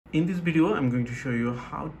In this video, I'm going to show you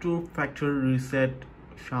how to factory reset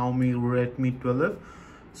Xiaomi Redmi 12.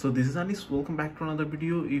 So this is Anis. Welcome back to another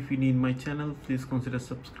video. If you need my channel, please consider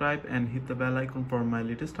subscribe and hit the bell icon for my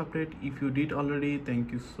latest update. If you did already,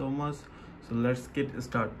 thank you so much. So let's get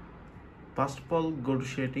started. First of all, go to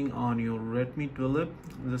setting on your Redmi 12.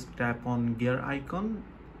 Just tap on gear icon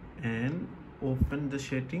and open the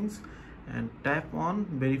settings and tap on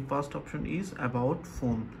very first option is about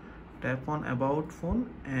phone. Tap on about phone,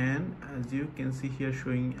 and as you can see here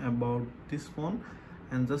showing about this phone,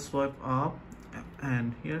 and just swipe up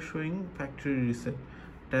and here showing factory reset.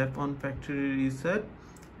 Tap on factory reset,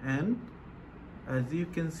 and as you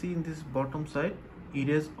can see in this bottom side,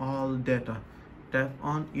 erase all data. Tap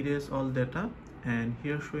on erase all data, and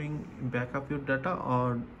here showing backup your data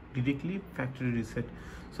or directly factory reset.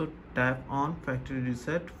 So tap on factory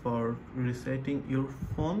reset for resetting your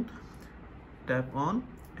phone. Tap on,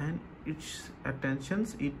 and its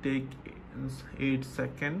attentions, it takes 8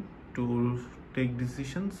 seconds to take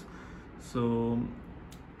decisions, so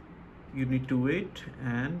you need to wait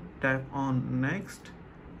and tap on next,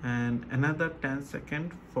 and another 10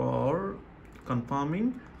 seconds for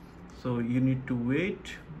confirming, so you need to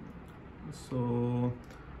wait. So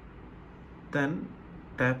then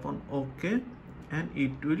tap on OK, and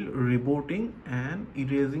it will rebooting and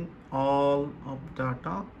erasing all of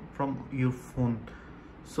data from your phone.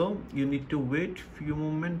 So you need to wait few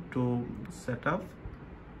moments to set up.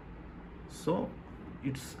 So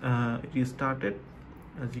it's restarted.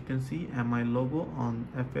 As you can see, MI logo on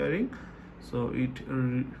appearing, so it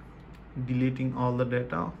deleting all the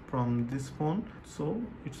data from this phone. So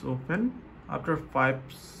it's open after 5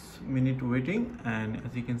 minutes waiting, and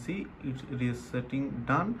as you can see, it's resetting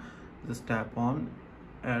done. Just tap on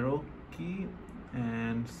arrow key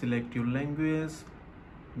and select your language,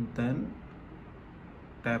 then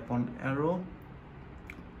tap on arrow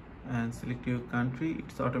and select your country.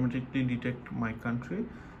 It's automatically detect my country.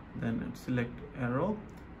 Then select arrow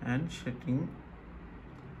and setting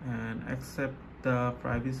and accept the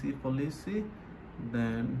privacy policy,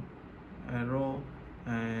 then arrow,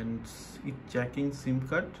 and it checking SIM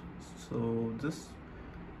card. So just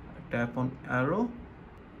tap on arrow.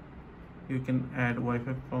 You can add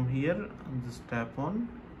Wi-Fi from here, and just tap on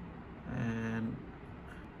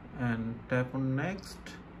and tap on next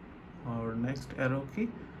or next arrow key,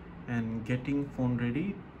 and getting phone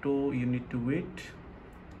ready. So you need to wait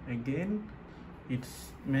again. It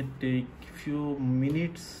may take few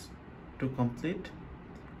minutes to complete.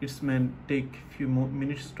 It may take few more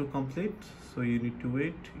minutes to complete, so you need to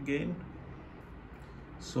wait again.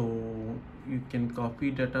 So you can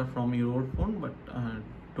copy data from your old phone, but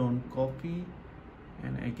don't copy.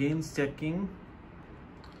 And again checking,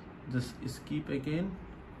 just skip again.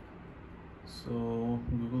 So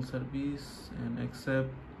Google service and accept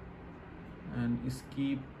and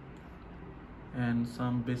skip, and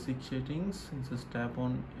some basic settings. Just tap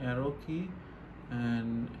on arrow key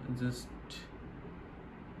and just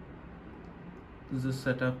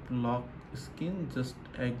set up lock skin. Just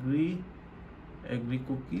agree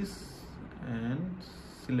cookies and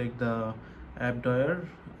select the app drawer.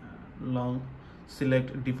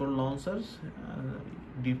 Select default launchers.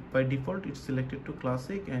 By default it's selected to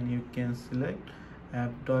classic, and you can select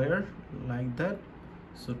app drawer like that.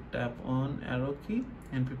 So tap on arrow key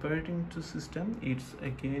and preparing to system. It's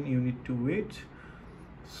again you need to wait.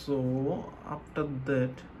 So after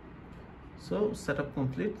that, so setup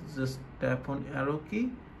complete. Just tap on arrow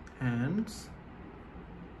key and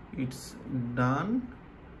it's done.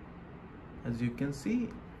 As you can see,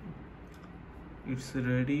 it's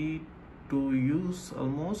ready to use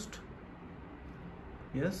almost.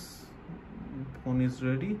 Yes, phone is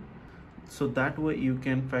ready. So that way you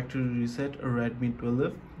can factory reset a Redmi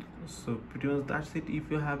 12. So pretty much that's it.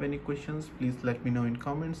 If you have any questions, please let me know in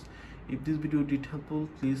comments. If this video did helpful,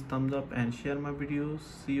 please thumbs up and share my videos.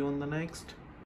 See you on the next.